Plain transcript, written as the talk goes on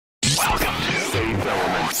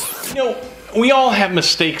You know, we all have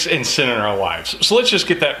mistakes and sin in our lives, so let's just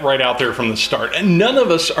get that right out there from the start. And none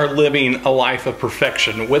of us are living a life of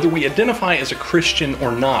perfection, whether we identify as a Christian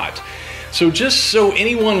or not. So just so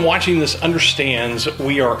anyone watching this understands,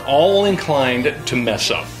 we are all inclined to mess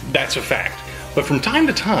up. That's a fact. But from time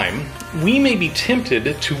to time, we may be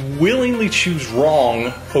tempted to willingly choose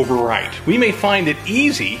wrong over right. We may find it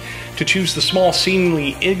easy to choose the small,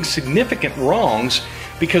 seemingly insignificant wrongs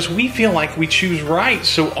because we feel like we choose right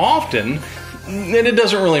so often that it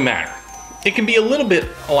doesn't really matter. It can be a little bit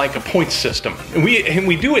like a point system. And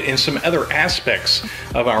we do it in some other aspects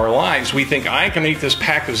of our lives. We think, I can eat this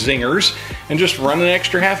pack of zingers and just run an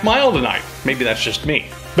extra half mile tonight. Maybe that's just me.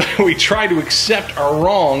 But we try to accept our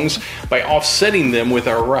wrongs by offsetting them with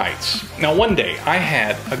our rights. Now, one day I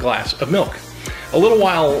had a glass of milk. A little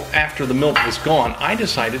while after the milk was gone, I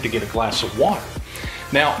decided to get a glass of water.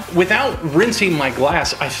 Now, without rinsing my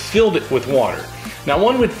glass, I filled it with water. Now,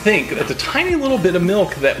 one would think that the tiny little bit of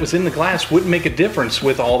milk that was in the glass wouldn't make a difference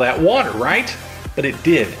with all that water, right? But it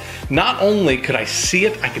did. Not only could I see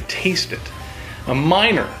it, I could taste it. A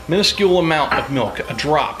minuscule amount of milk, a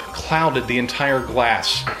drop, clouded the entire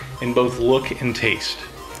glass in both look and taste.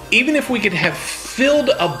 Even if we could have filled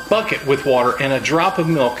a bucket with water and a drop of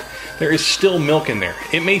milk, there is still milk in there.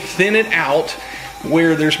 It may thin it out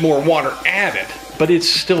where there's more water added, but it's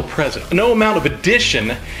still present. No amount of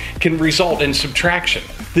addition can result in subtraction.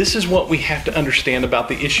 This is what we have to understand about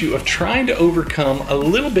the issue of trying to overcome a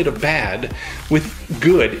little bit of bad with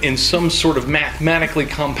good in some sort of mathematically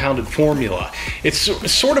compounded formula. It's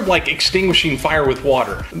sort of like extinguishing fire with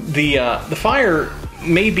water. The fire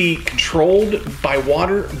may be controlled by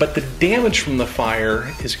water, but the damage from the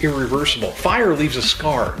fire is irreversible. Fire leaves a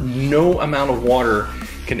scar no amount of water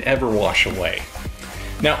can ever wash away.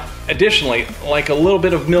 Now, additionally, like a little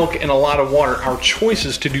bit of milk and a lot of water, our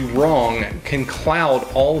choices to do wrong can cloud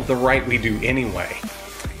all of the right we do anyway.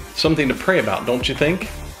 Something to pray about, don't you think?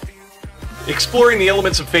 Exploring the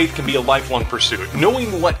elements of faith can be a lifelong pursuit.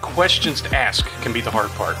 Knowing what questions to ask can be the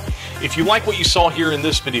hard part. If you like what you saw here in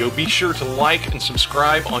this video, be sure to like and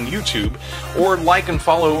subscribe on YouTube, or like and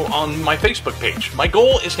follow on my Facebook page. My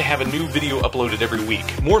goal is to have a new video uploaded every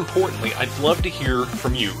week. More importantly, I'd love to hear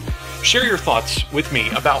from you. Share your thoughts with me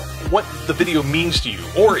about what the video means to you,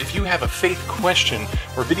 or if you have a faith question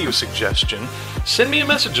or video suggestion, send me a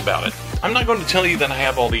message about it. I'm not going to tell you that I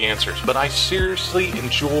have all the answers, but I seriously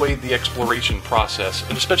enjoy the exploration process,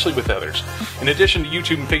 and especially with others. In addition to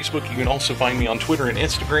YouTube and Facebook, you can also find me on Twitter and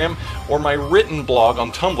Instagram, or my written blog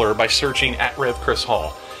on Tumblr by searching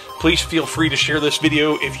 @RevChrisHall. Please feel free to share this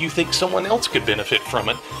video if you think someone else could benefit from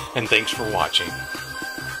it, and thanks for watching.